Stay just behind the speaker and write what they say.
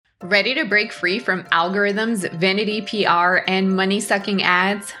Ready to break free from algorithms, vanity PR, and money-sucking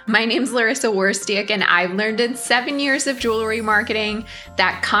ads? My name's Larissa Werstick, and I've learned in 7 years of jewelry marketing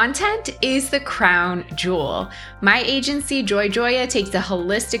that content is the crown jewel. My agency, JoyJoya, takes a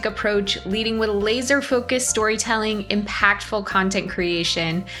holistic approach, leading with laser-focused storytelling, impactful content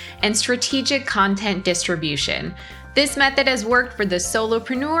creation, and strategic content distribution. This method has worked for the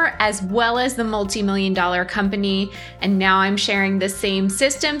solopreneur as well as the multi-million-dollar company, and now I'm sharing the same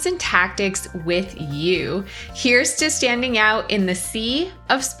systems and tactics with you. Here's to standing out in the sea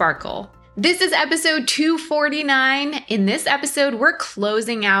of sparkle. This is episode 249. In this episode, we're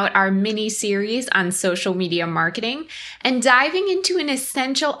closing out our mini-series on social media marketing and diving into an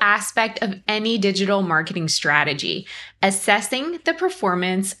essential aspect of any digital marketing strategy, assessing the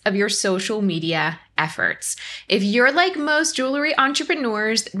performance of your social media efforts. If you're like most jewelry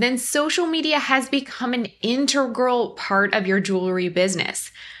entrepreneurs, then social media has become an integral part of your jewelry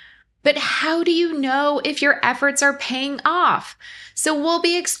business. But how do you know if your efforts are paying off? So we'll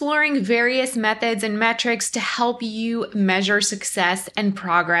be exploring various methods and metrics to help you measure success and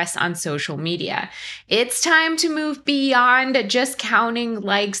progress on social media. It's time to move beyond just counting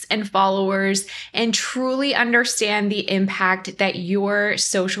likes and followers and truly understand the impact that your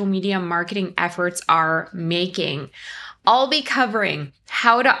social media marketing efforts are making. I'll be covering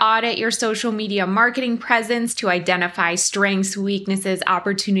how to audit your social media marketing presence to identify strengths, weaknesses,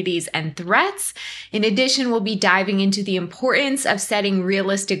 opportunities, and threats. In addition, we'll be diving into the importance of setting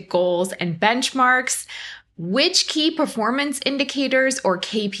realistic goals and benchmarks, which key performance indicators or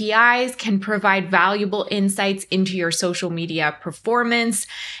KPIs can provide valuable insights into your social media performance,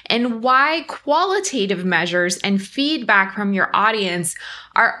 and why qualitative measures and feedback from your audience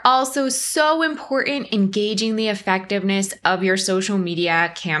are also so important in gauging the effectiveness of your social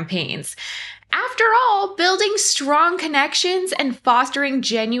media campaigns. After all, building strong connections and fostering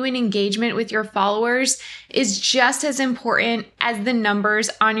genuine engagement with your followers is just as important as the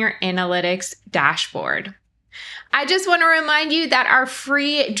numbers on your analytics dashboard. I just want to remind you that our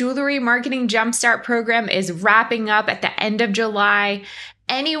free Jewelry Marketing Jumpstart program is wrapping up at the end of July.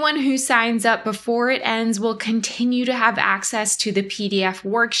 Anyone who signs up before it ends will continue to have access to the PDF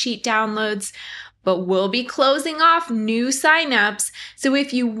worksheet downloads, but we'll be closing off new signups. So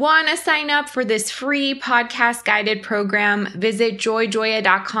if you want to sign up for this free podcast guided program, visit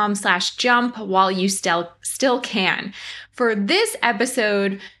joyjoya.com/jump while you still can. For this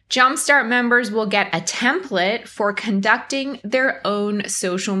episode, Jumpstart members will get a template for conducting their own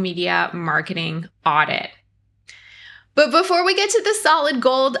social media marketing audit. But before we get to the solid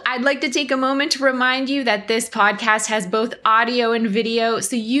gold, I'd like to take a moment to remind you that this podcast has both audio and video,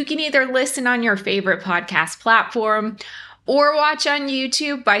 so you can either listen on your favorite podcast platform or watch on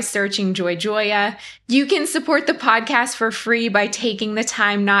YouTube by searching JoyJoya. You can support the podcast for free by taking the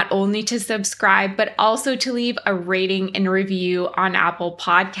time not only to subscribe, but also to leave a rating and review on Apple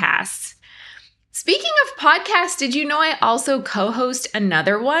Podcasts. Speaking of podcasts, did you know I also co-host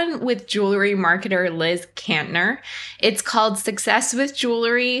another one with jewelry marketer Liz Kantner? It's called Success with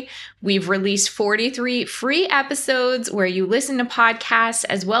Jewelry. We've released 43 free episodes where you listen to podcasts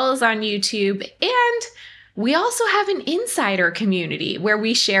as well as on YouTube, and we also have an insider community where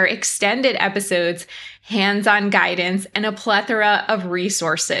we share extended episodes, hands-on guidance, and a plethora of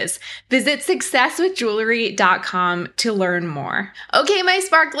resources. Visit successwithjewelry.com to learn more. Okay, my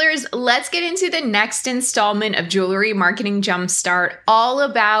sparklers, let's get into the next installment of Jewelry Marketing Jumpstart, all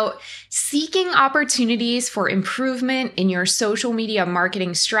about seeking opportunities for improvement in your social media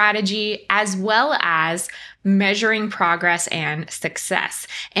marketing strategy, as well as measuring progress and success.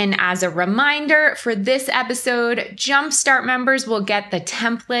 And as a reminder, for this episode, Jumpstart members will get the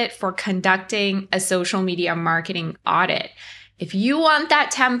template for conducting a social media marketing audit. If you want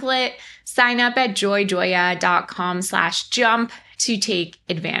that template, sign up at joyjoya.com/jump to take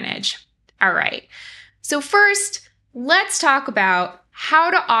advantage. All right. So first, let's talk about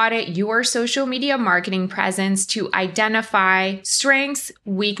how to audit your social media marketing presence to identify strengths,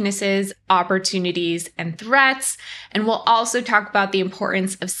 weaknesses, opportunities, and threats. And we'll also talk about the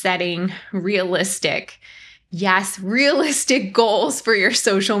importance of setting realistic goals for your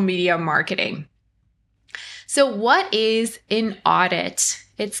social media marketing. So what is an audit?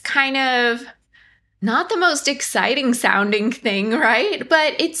 It's kind of not the most exciting sounding thing, right?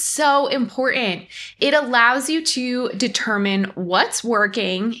 But it's so important. It allows you to determine what's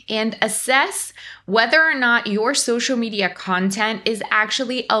working and assess whether or not your social media content is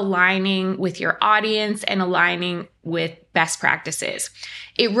actually aligning with your audience and aligning with best practices.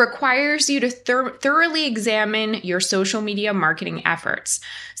 It requires you to thoroughly examine your social media marketing efforts.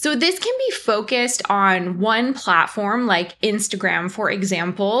 So this can be focused on one platform like Instagram, for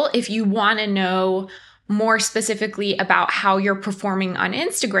example, if you want to know more specifically about how you're performing on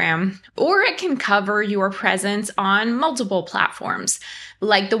Instagram, or it can cover your presence on multiple platforms,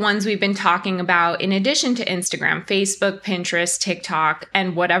 like the ones we've been talking about in addition to Instagram, Facebook, Pinterest, TikTok,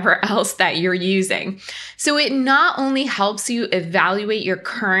 and whatever else that you're using. So it not only helps you evaluate your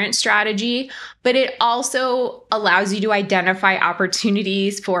current strategy, but it also allows you to identify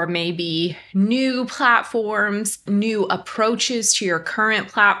opportunities for maybe new platforms, new approaches to your current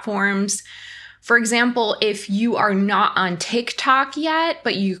platforms. For example, if you are not on TikTok yet,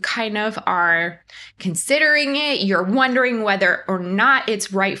 but you kind of are considering it, you're wondering whether or not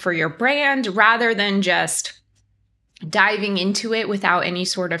it's right for your brand, rather than just diving into it without any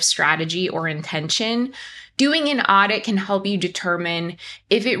sort of strategy or intention, doing an audit can help you determine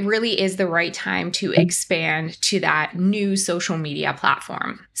if it really is the right time to expand to that new social media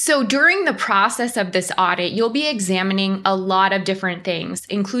platform. So during the process of this audit, you'll be examining a lot of different things,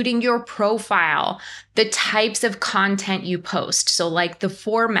 including your profile, the types of content you post, so like the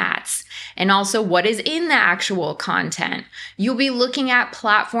formats, and also what is in the actual content. You'll be looking at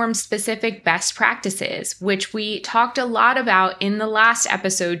platform-specific best practices, which we talked a lot about in the last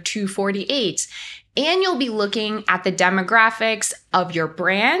episode 248. And you'll be looking at the demographics of your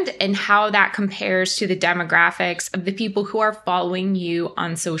brand and how that compares to the demographics of the people who are following you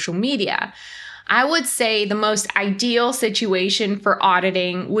on social media. I would say the most ideal situation for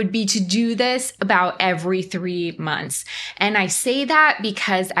auditing would be to do this about every 3 months. And I say that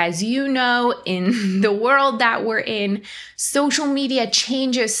because, as you know, in the world that we're in, social media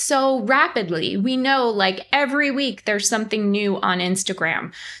changes so rapidly. We know like every week there's something new on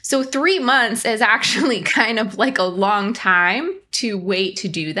Instagram. So 3 months is actually kind of like a long time to wait to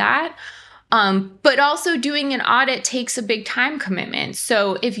do that. But also doing an audit takes a big time commitment.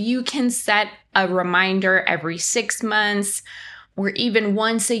 So if you can set a reminder every 6 months or even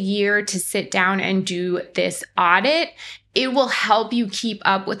once a year to sit down and do this audit, it will help you keep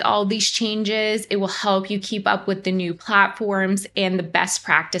up with all these changes. It will help you keep up with the new platforms and the best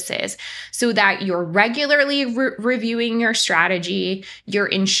practices so that you're regularly reviewing your strategy, you're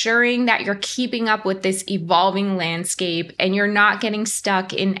ensuring that you're keeping up with this evolving landscape, and you're not getting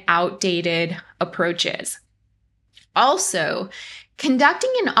stuck in outdated approaches. Also,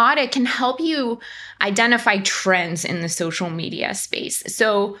 conducting an audit can help you identify trends in the social media space.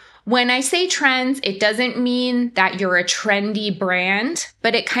 So when I say trends, it doesn't mean that you're a trendy brand,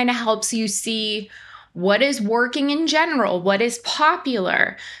 but it kind of helps you see what is working in general, what is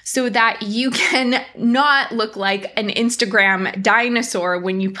popular, so that you can not look like an Instagram dinosaur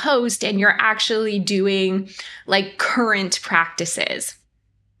when you post and you're actually doing like current practices.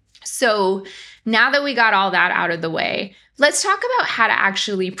 So now that we got all that out of the way, let's talk about how to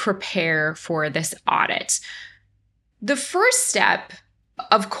actually prepare for this audit. The first step,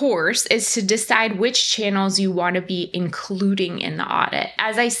 of course, is to decide which channels you want to be including in the audit.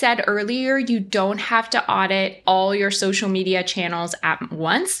 As I said earlier, you don't have to audit all your social media channels at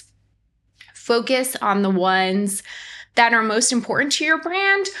once. Focus on the ones that are most important to your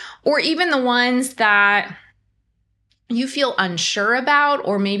brand, or even the ones that you feel unsure about,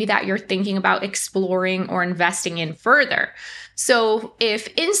 or maybe that you're thinking about exploring or investing in further. So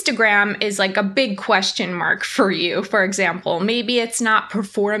if Instagram is like a big question mark for you, for example, maybe it's not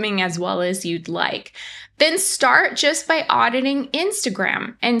performing as well as you'd like, then start just by auditing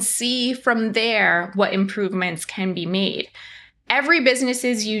Instagram and see from there what improvements can be made. Every business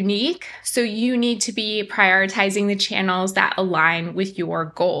is unique, so you need to be prioritizing the channels that align with your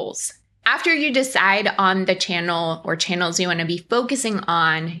goals. After you decide on the channel or channels you want to be focusing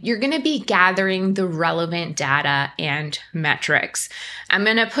on, you're going to be gathering the relevant data and metrics. I'm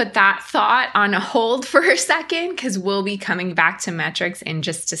going to put that thought on hold for a second because we'll be coming back to metrics in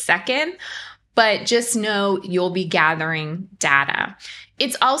just a second. But just know you'll be gathering data.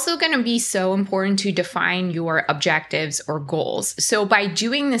 It's also going to be so important to define your objectives or goals. So by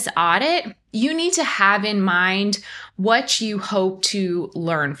doing this audit, you need to have in mind what you hope to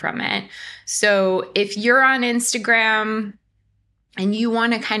learn from it. So if you're on Instagram and you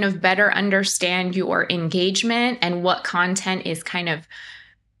want to kind of better understand your engagement and what content is kind of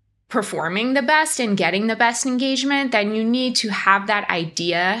performing the best and getting the best engagement, then you need to have that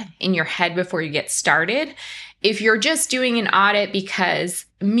idea in your head before you get started. If you're just doing an audit because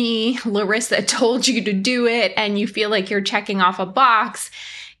me, Larissa, told you to do it and you feel like you're checking off a box,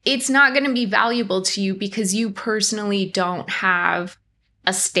 it's not going to be valuable to you because you personally don't have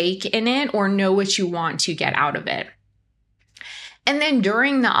a stake in it or know what you want to get out of it. And then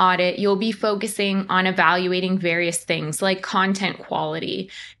during the audit, you'll be focusing on evaluating various things like content quality,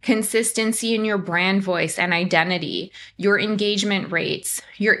 consistency in your brand voice and identity, your engagement rates,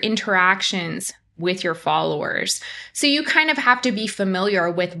 your interactions with your followers. So you kind of have to be familiar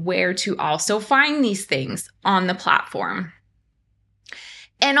with where to also find these things on the platform.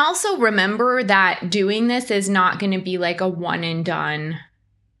 And also remember that doing this is not going to be like a one and done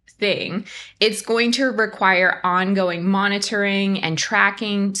thing. It's going to require ongoing monitoring and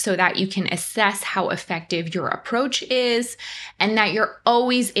tracking so that you can assess how effective your approach is and that you're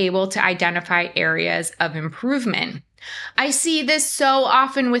always able to identify areas of improvement. I see this so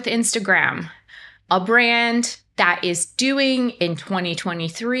often with Instagram. A brand that is doing in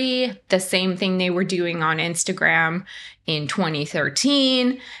 2023 the same thing they were doing on Instagram in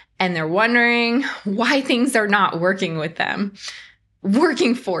 2013, and they're wondering why things are not working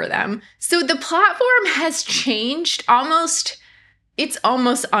for them. So the platform has changed it's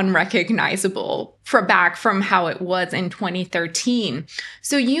almost unrecognizable back from how it was in 2013.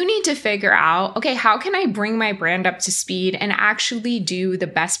 So you need to figure out, okay, how can I bring my brand up to speed and actually do the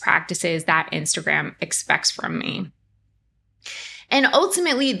best practices that Instagram expects from me? And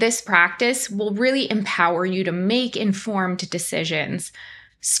ultimately, this practice will really empower you to make informed decisions.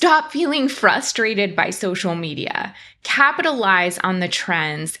 Stop feeling frustrated by social media, capitalize on the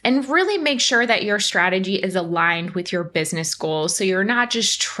trends, and really make sure that your strategy is aligned with your business goals so you're not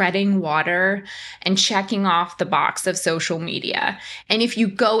just treading water and checking off the box of social media. And if you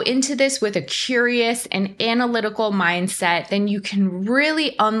go into this with a curious and analytical mindset, then you can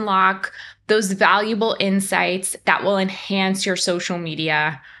really unlock those valuable insights that will enhance your social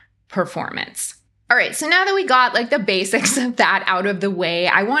media performance. All right, so now that we got like the basics of that out of the way,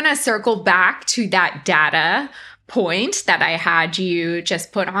 I want to circle back to that data point that I had you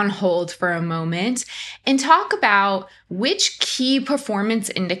just put on hold for a moment and talk about which key performance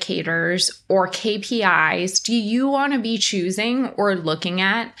indicators or KPIs do you want to be choosing or looking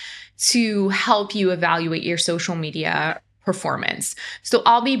at to help you evaluate your social media performance. So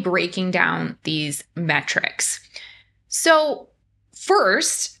I'll be breaking down these metrics. So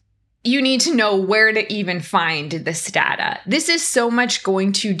first, you need to know where to even find this data. This is so much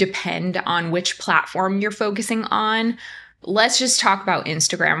going to depend on which platform you're focusing on. Let's just talk about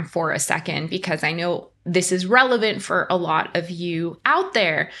Instagram for a second, because I know this is relevant for a lot of you out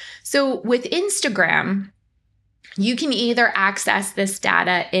there. So with Instagram, you can either access this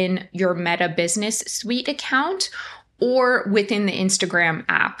data in your Meta Business Suite account or within the Instagram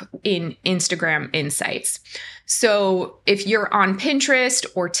app in Instagram Insights. So if you're on Pinterest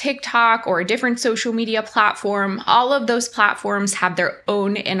or TikTok or a different social media platform, all of those platforms have their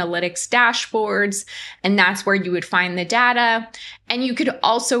own analytics dashboards, and that's where you would find the data. And you could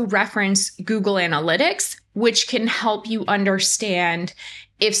also reference Google Analytics, which can help you understand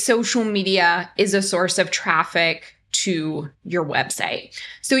if social media is a source of traffic to your website.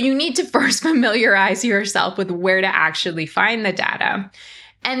 So you need to first familiarize yourself with where to actually find the data.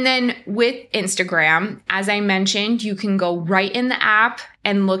 And then with Instagram, as I mentioned, you can go right in the app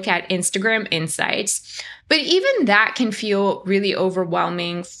and look at Instagram Insights. But even that can feel really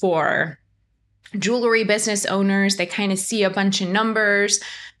overwhelming for jewelry business owners. They kind of see a bunch of numbers.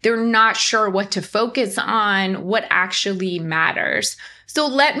 They're not sure what to focus on, what actually matters. So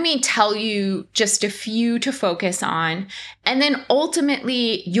let me tell you just a few to focus on. And then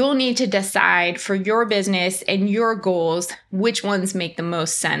ultimately, you'll need to decide for your business and your goals, which ones make the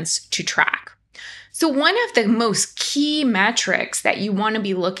most sense to track. So one of the most key metrics that you want to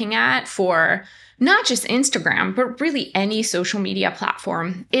be looking at for not just Instagram, but really any social media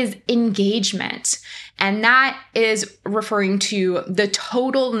platform is engagement. And that is referring to the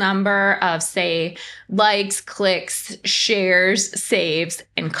total number of, say, likes, clicks, shares, saves,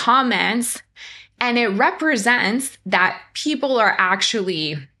 and comments. And it represents that people are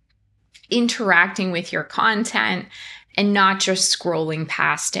actually interacting with your content and not just scrolling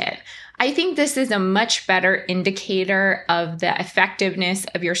past it. I think this is a much better indicator of the effectiveness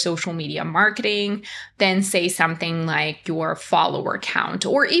of your social media marketing than, say, something like your follower count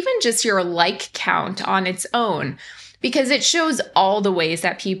or even just your like count on its own, because it shows all the ways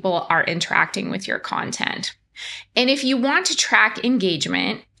that people are interacting with your content. And if you want to track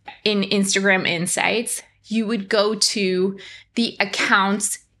engagement in Instagram Insights, you would go to the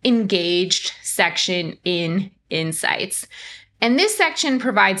Accounts Engaged section in Insights. And this section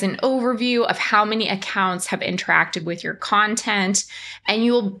provides an overview of how many accounts have interacted with your content, and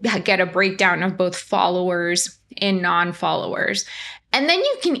you'll get a breakdown of both followers and non-followers. And then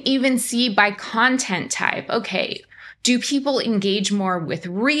you can even see by content type, okay, do people engage more with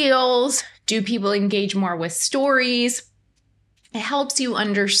reels? Do people engage more with stories? It helps you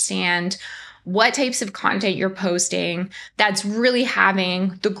understand what types of content you're posting that's really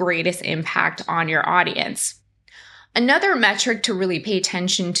having the greatest impact on your audience. Another metric to really pay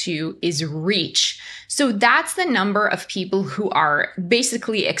attention to is reach. So that's the number of people who are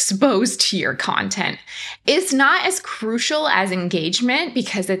basically exposed to your content. It's not as crucial as engagement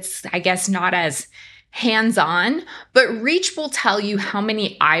because it's, I guess, not as hands-on, but reach will tell you how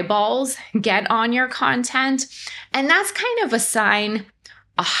many eyeballs get on your content. And that's kind of a sign.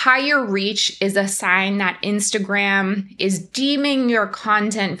 A higher reach is a sign that Instagram is deeming your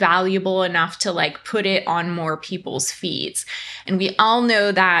content valuable enough to put it on more people's feeds. And we all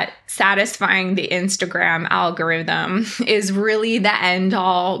know that satisfying the Instagram algorithm is really the end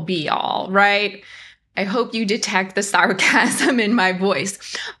all be all, right? I hope you detect the sarcasm in my voice,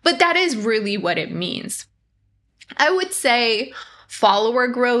 but that is really what it means. I would say follower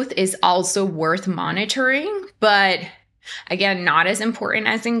growth is also worth monitoring, but again, not as important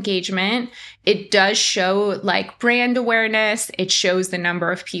as engagement. It does show brand awareness. It shows the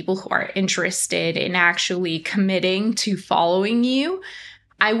number of people who are interested in actually committing to following you.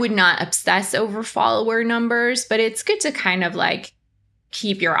 I would not obsess over follower numbers, but it's good to kind of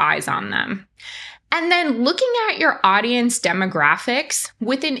keep your eyes on them. And then looking at your audience demographics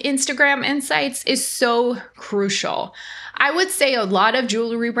within Instagram Insights is so crucial. I would say a lot of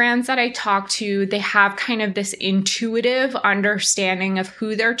jewelry brands that I talk to, they have kind of this intuitive understanding of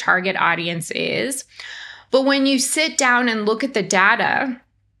who their target audience is. But when you sit down and look at the data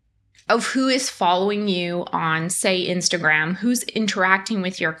of who is following you on, say, Instagram, who's interacting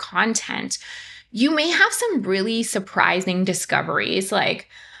with your content, you may have some really surprising discoveries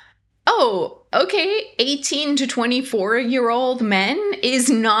oh, okay, 18 to 24-year-old men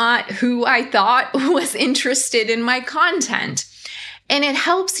is not who I thought was interested in my content. And it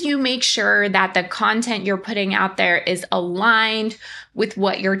helps you make sure that the content you're putting out there is aligned with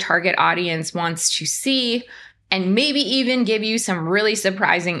what your target audience wants to see, and maybe even give you some really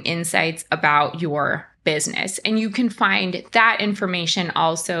surprising insights about your business. And you can find that information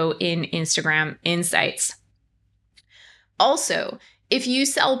also in Instagram Insights. Also, if you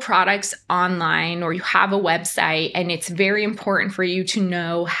sell products online or you have a website and it's very important for you to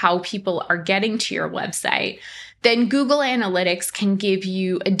know how people are getting to your website, then Google Analytics can give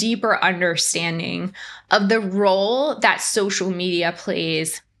you a deeper understanding of the role that social media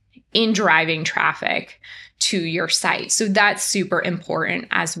plays in driving traffic to your site. So that's super important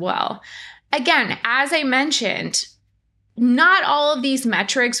as well. Again, as I mentioned, not all of these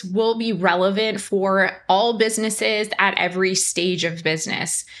metrics will be relevant for all businesses at every stage of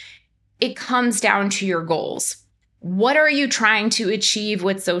business. It comes down to your goals. What are you trying to achieve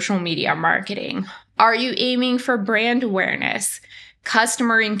with social media marketing? Are you aiming for brand awareness,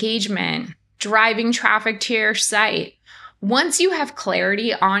 customer engagement, driving traffic to your site? Once you have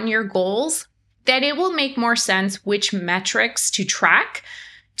clarity on your goals, then it will make more sense which metrics to track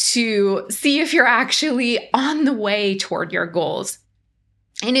to see if you're actually on the way toward your goals.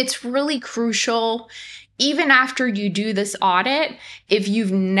 And it's really crucial, even after you do this audit, if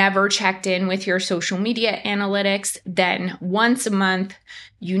you've never checked in with your social media analytics, then once a month,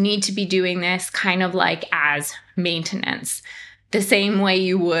 you need to be doing this kind of as maintenance. The same way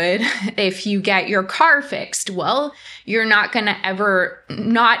you would if you get your car fixed. Well, you're not going to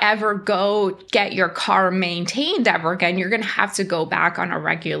not ever go get your car maintained ever again. You're going to have to go back on a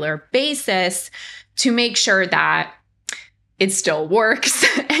regular basis to make sure that it still works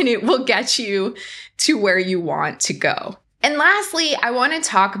and it will get you to where you want to go. And lastly, I want to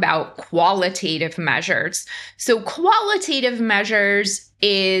talk about qualitative measures. So qualitative measures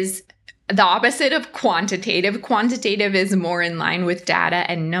is the opposite of quantitative. Quantitative is more in line with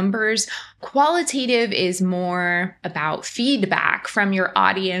data and numbers. Qualitative is more about feedback from your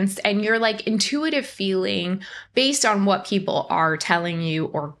audience and your intuitive feeling based on what people are telling you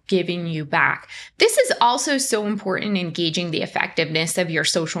or giving you back. This is also so important in gauging the effectiveness of your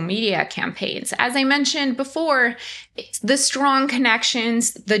social media campaigns. As I mentioned before, it's the strong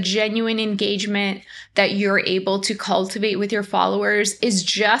connections, the genuine engagement that you're able to cultivate with your followers is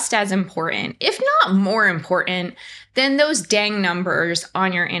just as important, if not more important, than those dang numbers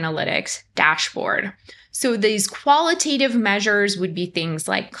on your analytics dashboard. So these qualitative measures would be things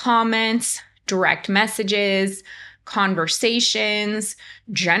like comments, direct messages, conversations,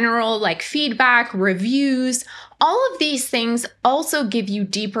 general feedback, reviews. All of these things also give you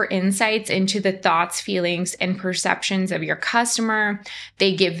deeper insights into the thoughts, feelings, and perceptions of your customer.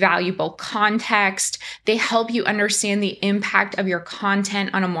 They give valuable context. They help you understand the impact of your content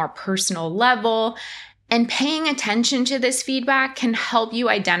on a more personal level. And paying attention to this feedback can help you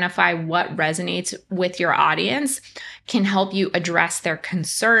identify what resonates with your audience, can help you address their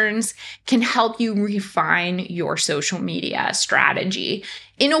concerns, can help you refine your social media strategy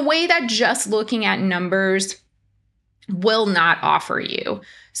in a way that just looking at numbers will not offer you.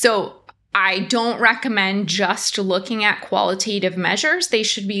 So I don't recommend just looking at qualitative measures. They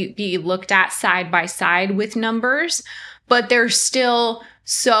should be looked at side by side with numbers, but they're still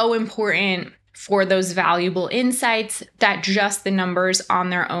so important for those valuable insights that just the numbers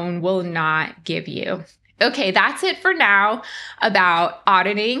on their own will not give you. Okay, that's it for now about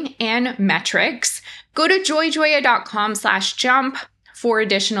auditing and metrics. Go to joyjoya.com/jump for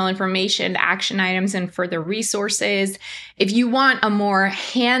additional information, action items, and further resources. If you want a more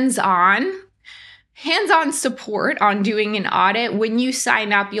hands-on support on doing an audit, when you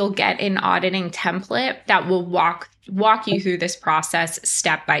sign up, you'll get an auditing template that will walk you through this process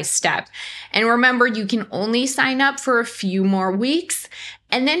step by step. And remember, you can only sign up for a few more weeks,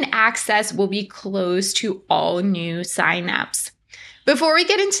 and then access will be closed to all new signups. Before we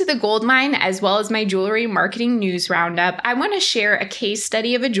get into the goldmine, as well as my jewelry marketing news roundup, I want to share a case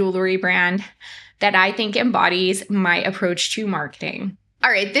study of a jewelry brand that I think embodies my approach to marketing. All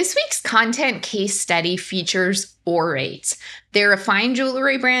right, this week's content case study features Aurate. They're a fine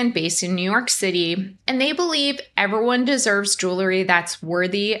jewelry brand based in New York City, and they believe everyone deserves jewelry that's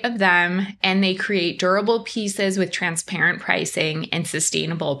worthy of them, and they create durable pieces with transparent pricing and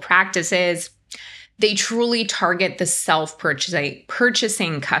sustainable practices. They truly target the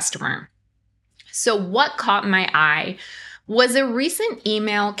self-purchasing customer. So what caught my eye was a recent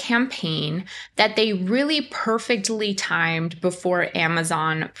email campaign that they really perfectly timed before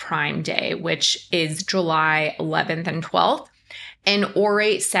Amazon Prime Day, which is July 11th and 12th. And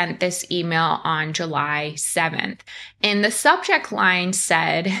Aurate sent this email on July 7th. And the subject line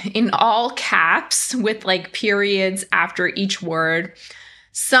said, in all caps with like periods after each word,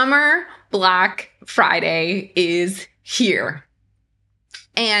 "Summer Black Friday is here."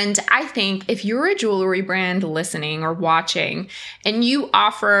 And I think if you're a jewelry brand listening or watching and you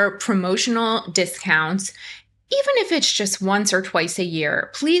offer promotional discounts, even if it's just once or twice a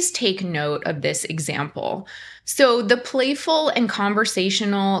year, please take note of this example. So the playful and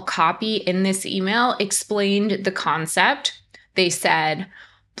conversational copy in this email explained the concept. They said,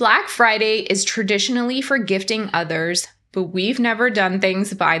 "Black Friday is traditionally for gifting others, but we've never done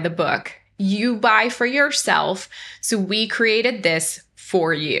things by the book. You buy for yourself, so we created this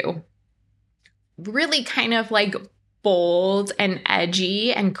for you." Really kind of like bold and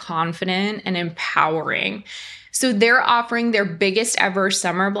edgy and confident and empowering. So they're offering their biggest ever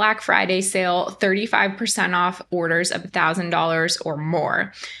summer Black Friday sale, 35% off orders of $1,000 or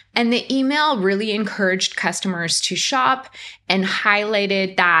more. And the email really encouraged customers to shop and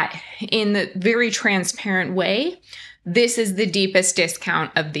highlighted that in the very transparent way, this is the deepest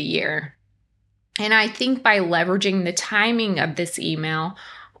discount of the year. And I think by leveraging the timing of this email,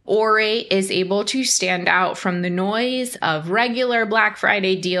 Aurate is able to stand out from the noise of regular Black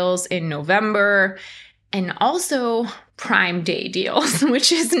Friday deals in November and also Prime Day deals,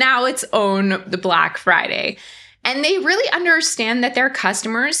 which is now its own the Black Friday. And they really understand that their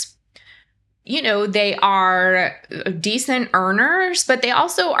customers, they are decent earners, but they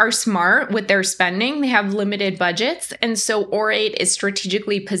also are smart with their spending. They have limited budgets. And so Aurate is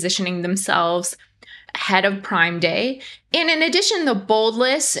strategically positioning themselves ahead of Prime Day. And in addition, the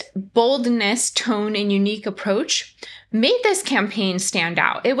boldness, tone, and unique approach made this campaign stand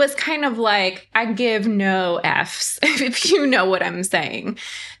out. It was kind of like, I give no Fs, if you know what I'm saying.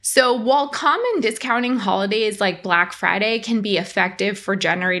 So while common discounting holidays like Black Friday can be effective for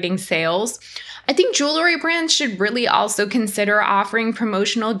generating sales, I think jewelry brands should really also consider offering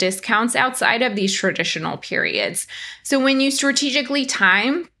promotional discounts outside of these traditional periods. So when you strategically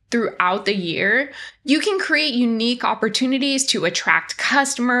time throughout the year, you can create unique opportunities to attract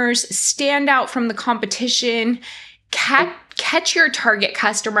customers, stand out from the competition, catch your target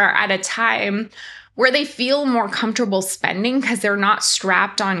customer at a time where they feel more comfortable spending because they're not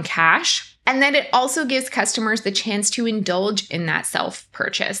strapped on cash. And then it also gives customers the chance to indulge in that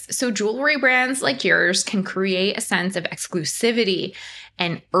self-purchase. So jewelry brands like yours can create a sense of exclusivity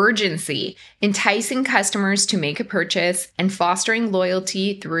and urgency, enticing customers to make a purchase and fostering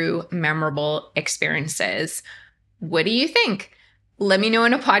loyalty through memorable experiences. What do you think? Let me know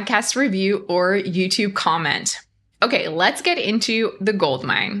in a podcast review or YouTube comment. Okay, let's get into the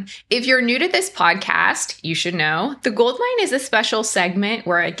goldmine. If you're new to this podcast, you should know the goldmine is a special segment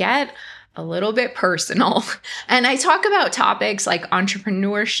where I get a little bit personal. And I talk about topics like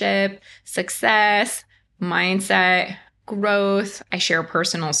entrepreneurship, success, mindset, growth. I share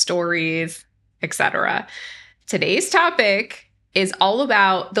personal stories. etc. Today's topic is all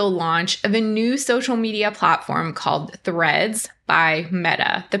about the launch of a new social media platform called Threads by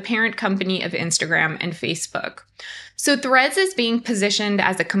Meta, the parent company of Instagram and Facebook. So Threads is being positioned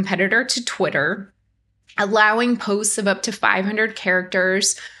as a competitor to Twitter, allowing posts of up to 500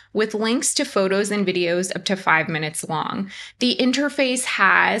 characters with links to photos and videos up to 5 minutes long. The interface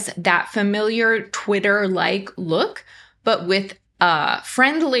has that familiar Twitter-like look, but with a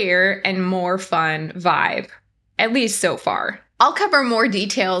friendlier and more fun vibe, at least so far. I'll cover more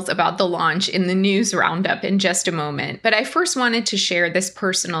details about the launch in the news roundup in just a moment, but I first wanted to share this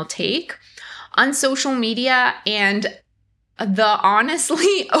personal take on social media and the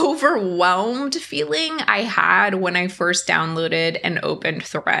honestly overwhelmed feeling I had when I first downloaded and opened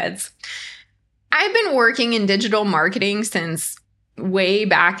Threads. I've been working in digital marketing since way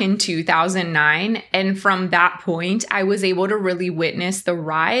back in 2009. And from that point, I was able to really witness the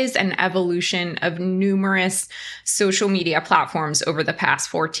rise and evolution of numerous social media platforms over the past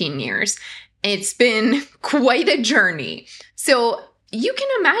 14 years. It's been quite a journey. So you can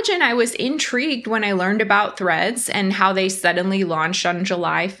imagine I was intrigued when I learned about Threads and how they suddenly launched on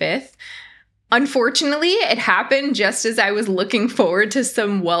July 5th. Unfortunately, it happened just as I was looking forward to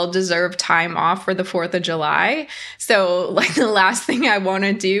some well-deserved time off for the 4th of July. So, the last thing I want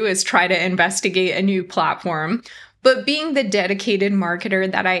to do is try to investigate a new platform. But being the dedicated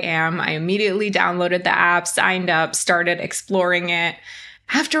marketer that I am, I immediately downloaded the app, signed up, started exploring it.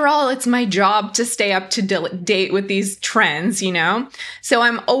 After all, it's my job to stay up to date with these trends, So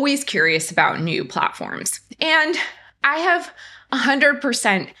I'm always curious about new platforms. And I have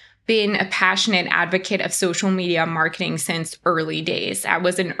 100% been a passionate advocate of social media marketing since early days. I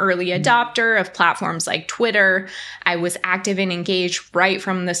was an early adopter of platforms like Twitter. I was active and engaged right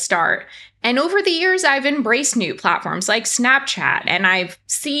from the start. And over the years, I've embraced new platforms like Snapchat, and I've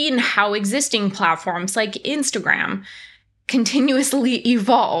seen how existing platforms like Instagram continuously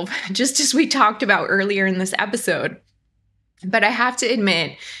evolve, just as we talked about earlier in this episode. But I have to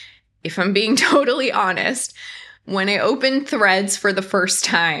admit, if I'm being totally honest, when I opened Threads for the first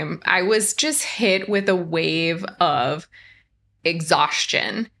time, I was just hit with a wave of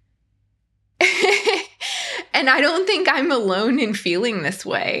exhaustion. And I don't think I'm alone in feeling this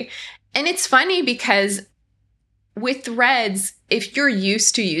way. And it's funny because with Threads, if you're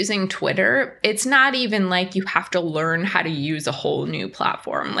used to using Twitter, it's not even like you have to learn how to use a whole new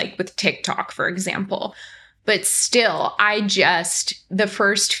platform, like with TikTok, for example. But still, the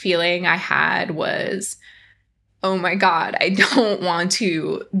first feeling I had was, oh my God, I don't want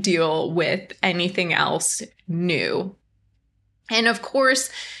to deal with anything else new. And of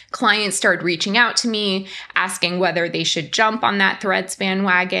course, clients started reaching out to me, asking whether they should jump on that Threads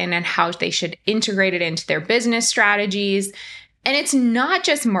bandwagon and how they should integrate it into their business strategies. And it's not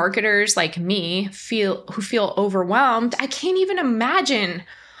just marketers like me who feel overwhelmed. I can't even imagine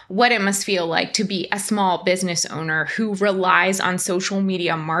what it must feel like to be a small business owner who relies on social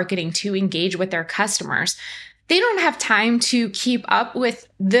media marketing to engage with their customers. They don't have time to keep up with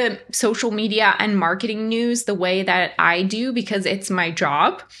the social media and marketing news the way that I do because it's my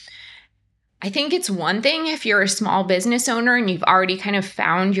job. I think it's one thing if you're a small business owner and you've already kind of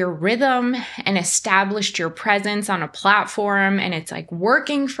found your rhythm and established your presence on a platform and it's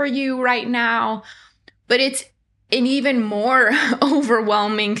working for you right now. But it's an even more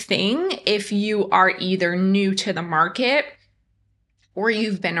overwhelming thing if you are either new to the market or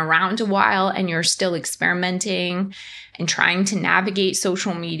you've been around a while and you're still experimenting and trying to navigate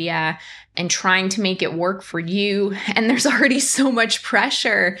social media and trying to make it work for you. And there's already so much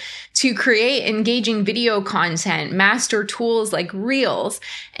pressure to create engaging video content, master tools like Reels,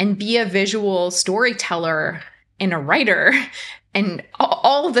 and be a visual storyteller and a writer and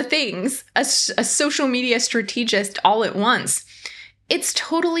all the things, a social media strategist all at once. It's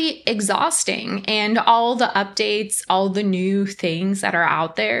totally exhausting, and all the updates, all the new things that are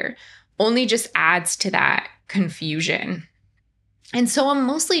out there only just adds to that confusion. And so I'm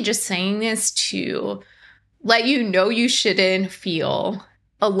mostly just saying this to let you know you shouldn't feel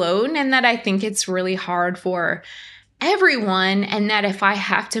alone and that I think it's really hard for everyone, and that if I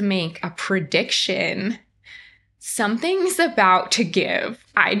have to make a prediction, something's about to give.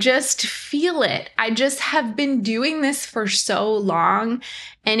 I just feel it. I just have been doing this for so long,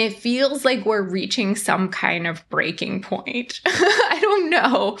 and it feels like we're reaching some kind of breaking point. I don't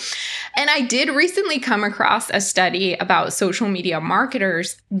know. And I did recently come across a study about social media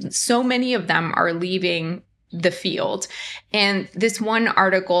marketers. So many of them are leaving the field. And this one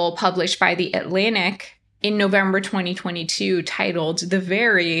article published by The Atlantic in November 2022 titled "The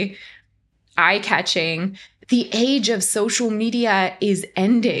Very Eye-Catching, The Age of Social Media is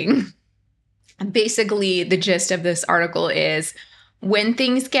Ending." Basically, the gist of this article is when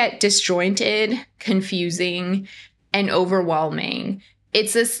things get disjointed, confusing, and overwhelming,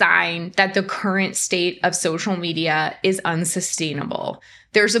 it's a sign that the current state of social media is unsustainable.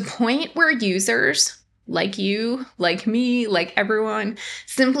 There's a point where users, like you, like me, like everyone,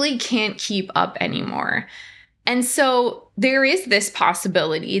 simply can't keep up anymore. And so there is this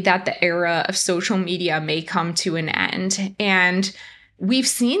possibility that the era of social media may come to an end. And we've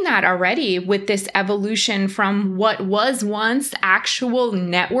seen that already with this evolution from what was once actual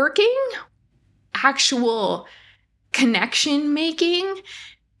networking, actual connection making,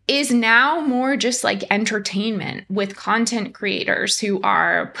 is now more just like entertainment with content creators who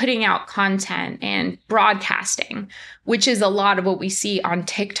are putting out content and broadcasting, which is a lot of what we see on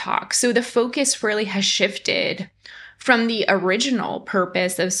TikTok. So the focus really has shifted from the original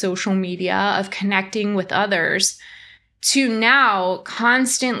purpose of social media, of connecting with others, to now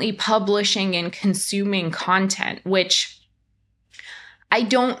constantly publishing and consuming content, which I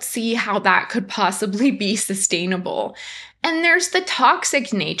don't see how that could possibly be sustainable. And there's the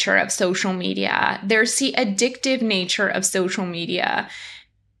toxic nature of social media. There's the addictive nature of social media.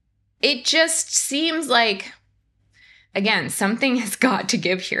 It just seems like, again, something has got to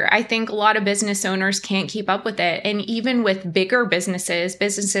give here. I think a lot of business owners can't keep up with it. And even with bigger businesses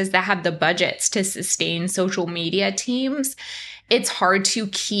that have the budgets to sustain social media teams, it's hard to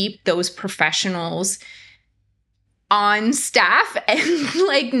keep those professionals on staff and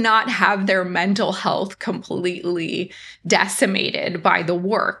like not have their mental health completely decimated by the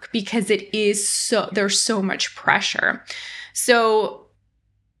work, because there's so much pressure. So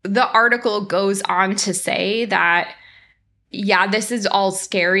the article goes on to say that, yeah, this is all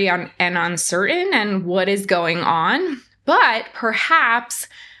scary and uncertain and what is going on, but perhaps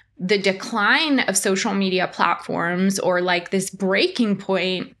the decline of social media platforms, or like this breaking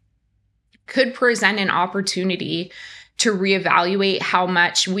point, could present an opportunity to reevaluate how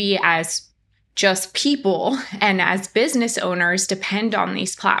much we as just people and as business owners depend on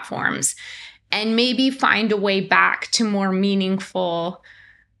these platforms, and maybe find a way back to more meaningful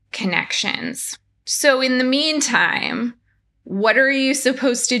connections. So in the meantime, what are you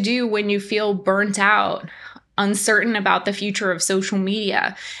supposed to do when you feel burnt out, uncertain about the future of social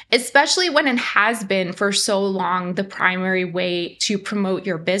media, especially when it has been for so long the primary way to promote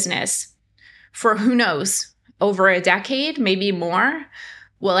your business? For who knows, over a decade, maybe more?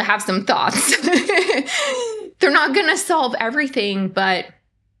 Well, I have some thoughts. They're not going to solve everything, but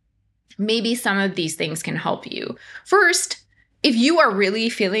maybe some of these things can help you. First, if you are really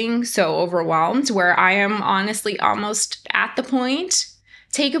feeling so overwhelmed, where I am honestly almost at the point,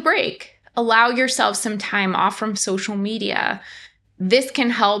 take a break. Allow yourself some time off from social media. This can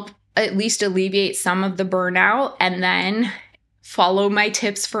help at least alleviate some of the burnout, and then follow my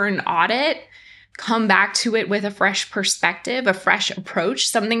tips for an audit. Come back to it with a fresh perspective, a fresh approach,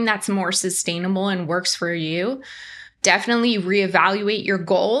 something that's more sustainable and works for you. Definitely reevaluate your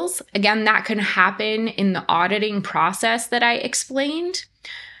goals. Again, that can happen in the auditing process that I explained.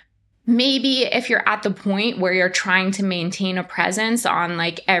 Maybe if you're at the point where you're trying to maintain a presence on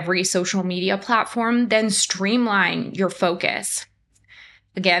like every social media platform, then streamline your focus.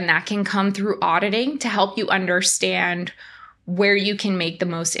 Again, that can come through auditing to help you understand where you can make the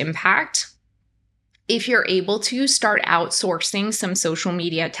most impact. If you're able to, start outsourcing some social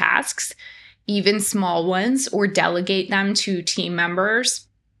media tasks, even small ones, or delegate them to team members.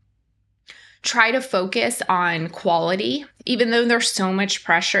 Try to focus on quality, even though there's so much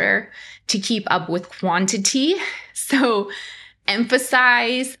pressure to keep up with quantity. So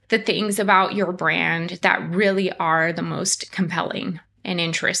emphasize the things about your brand that really are the most compelling and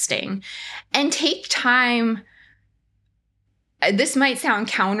interesting. And take time. This might sound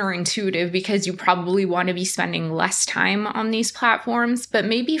counterintuitive because you probably want to be spending less time on these platforms, but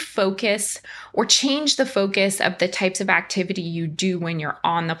maybe focus or change the focus of the types of activity you do when you're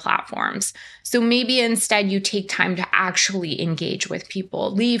on the platforms. So maybe instead you take time to actually engage with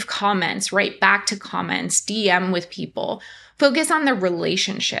people, leave comments, write back to comments, DM with people. Focus on the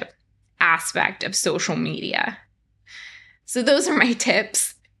relationship aspect of social media. So those are my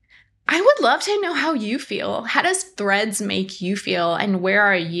tips. I would love to know how you feel. How does Threads make you feel? And where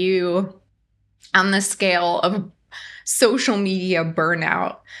are you on the scale of social media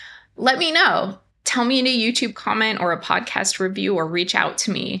burnout? Let me know. Tell me in a YouTube comment or a podcast review, or reach out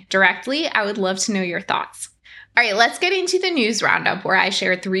to me directly. I would love to know your thoughts. All right, let's get into the news roundup, where I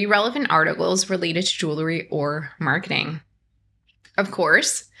share 3 relevant articles related to jewelry or marketing. Of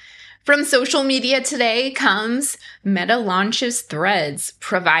course, from social media today comes Meta launches Threads,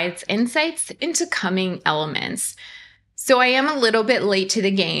 provides insights into coming elements. So I am a little bit late to the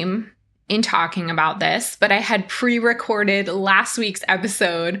game in talking about this, but I had pre-recorded last week's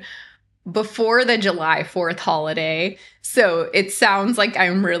episode before the July 4th holiday. So it sounds like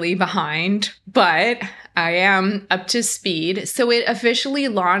I'm really behind, but I am up to speed. So it officially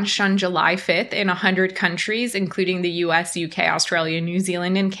launched on July 5th in 100 countries, including the US, UK, Australia, New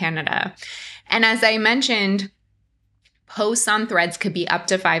Zealand, and Canada. And as I mentioned, posts on Threads could be up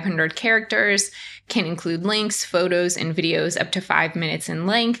to 500 characters, can include links, photos, and videos up to 5 minutes in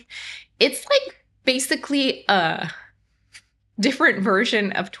length. It's like basically a different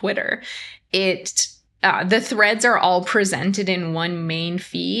version of Twitter. The threads are all presented in one main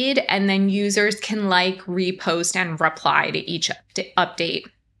feed, and then users can like, repost, and reply to each update.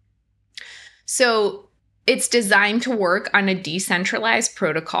 So it's designed to work on a decentralized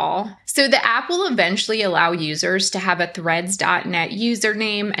protocol. So the app will eventually allow users to have a threads.net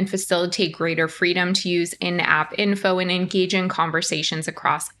username and facilitate greater freedom to use in-app info and engage in conversations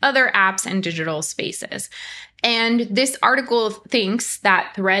across other apps and digital spaces. And this article thinks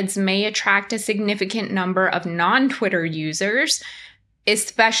that Threads may attract a significant number of non-Twitter users,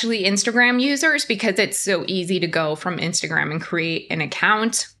 especially Instagram users, because it's so easy to go from Instagram and create an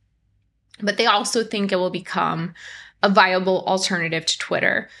account. But they also think it will become a viable alternative to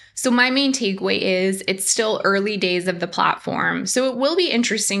Twitter. So my main takeaway is it's still early days of the platform. So it will be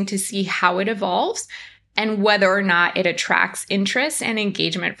interesting to see how it evolves and whether or not it attracts interest and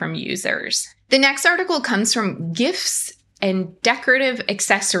engagement from users. The next article comes from Gifts and Decorative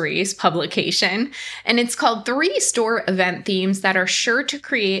Accessories publication, and it's called 3 Store Event Themes That Are Sure to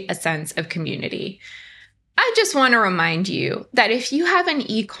Create a Sense of Community. I just want to remind you that if you have an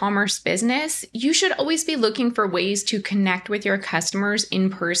e-commerce business, you should always be looking for ways to connect with your customers in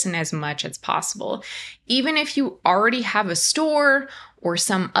person as much as possible. Even if you already have a store or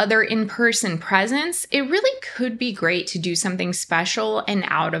some other in-person presence, it really could be great to do something special and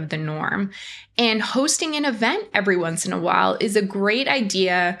out of the norm. And hosting an event every once in a while is a great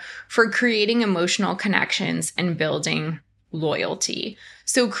idea for creating emotional connections and building loyalty.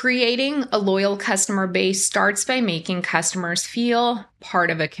 So creating a loyal customer base starts by making customers feel part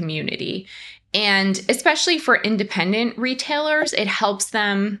of a community. And especially for independent retailers, it helps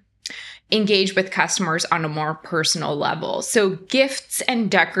them engage with customers on a more personal level. So Gifts and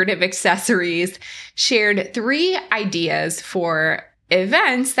Decorative Accessories shared 3 ideas for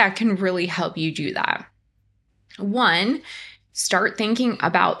events that can really help you do that. 1, start thinking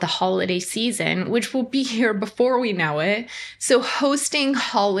about the holiday season, which will be here before we know it. So hosting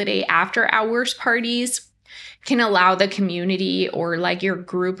holiday after hours parties can allow the community or like your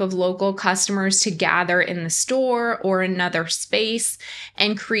group of local customers to gather in the store or another space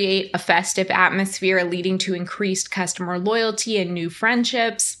and create a festive atmosphere, leading to increased customer loyalty and new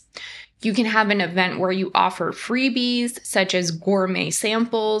friendships. You can have an event where you offer freebies such as gourmet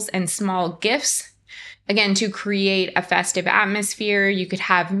samples and small gifts. Again, to create a festive atmosphere, you could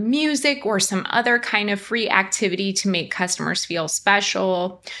have music or some other kind of free activity to make customers feel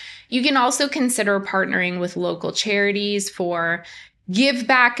special. You can also consider partnering with local charities for give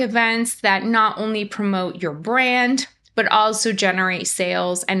back events that not only promote your brand, but also generate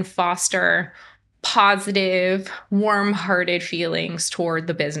sales and foster positive, warm-hearted feelings toward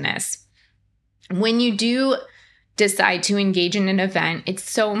the business. When you do decide to engage in an event, it's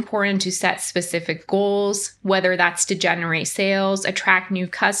so important to set specific goals, whether that's to generate sales, attract new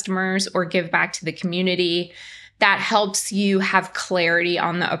customers, or give back to the community. That helps you have clarity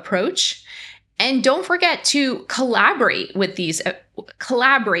on the approach. And don't forget to collaborate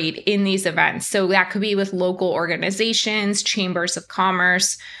in these events. So that could be with local organizations, chambers of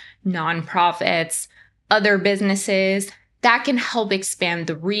commerce, nonprofits, other businesses. That can help expand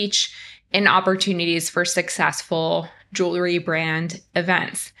the reach and opportunities for successful jewelry brand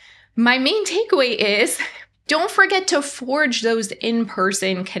events. My main takeaway is don't forget to forge those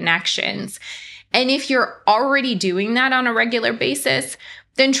in-person connections. And if you're already doing that on a regular basis,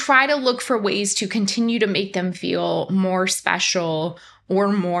 then try to look for ways to continue to make them feel more special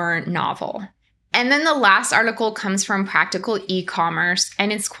or more novel. And then the last article comes from Practical E-commerce,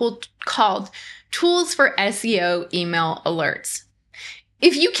 and it's called Tools for SEO Email Alerts.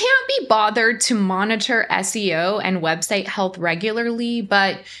 If you can't be bothered to monitor SEO and website health regularly,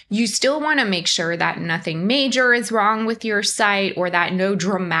 but you still want to make sure that nothing major is wrong with your site or that no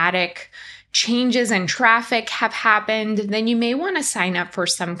dramatic changes in traffic have happened, then you may want to sign up for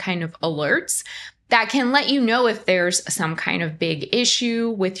some kind of alerts that can let you know if there's some kind of big issue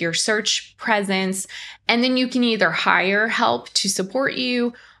with your search presence. And then you can either hire help to support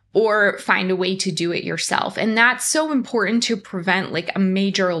you or find a way to do it yourself. And that's so important to prevent like a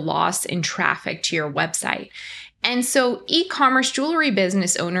major loss in traffic to your website. And so e-commerce jewelry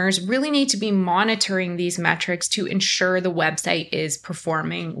business owners really need to be monitoring these metrics to ensure the website is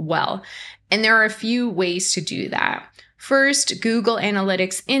performing well. And there are a few ways to do that. First, Google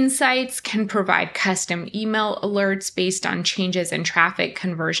Analytics Insights can provide custom email alerts based on changes in traffic,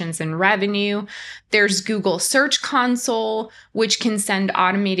 conversions, and revenue. There's Google Search Console, which can send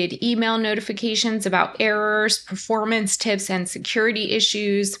automated email notifications about errors, performance tips, and security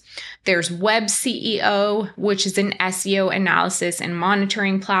issues. There's Web CEO, which is an SEO analysis and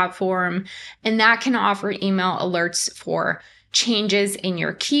monitoring platform, and that can offer email alerts for changes in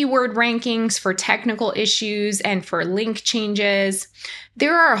your keyword rankings, for technical issues, and for link changes.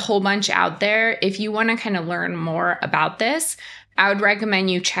 There are a whole bunch out there. If you want to kind of learn more about this, I would recommend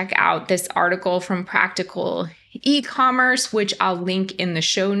you check out this article from Practical E-commerce, which I'll link in the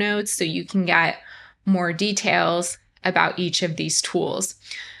show notes so you can get more details about each of these tools.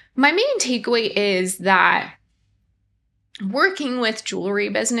 My main takeaway is that working with jewelry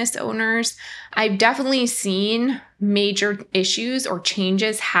business owners, I've definitely seen major issues or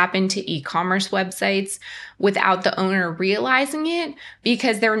changes happen to e-commerce websites without the owner realizing it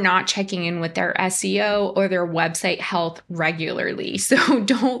because they're not checking in with their SEO or their website health regularly. So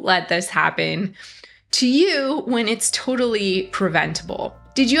don't let this happen to you when it's totally preventable.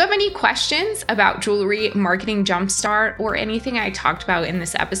 Did you have any questions about Jewelry Marketing Jumpstart or anything I talked about in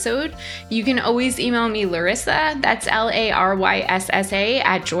this episode? You can always email me Larissa, that's LARYSSA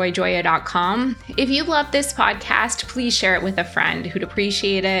 @joyjoya.com. If you love this podcast, please share it with a friend who'd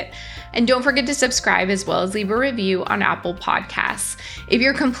appreciate it. And don't forget to subscribe as well as leave a review on Apple Podcasts. If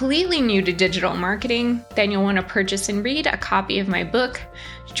you're completely new to digital marketing, then you'll want to purchase and read a copy of my book,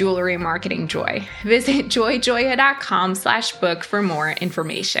 Jewelry Marketing Joy. Visit joyjoya.com/book for more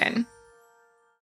information.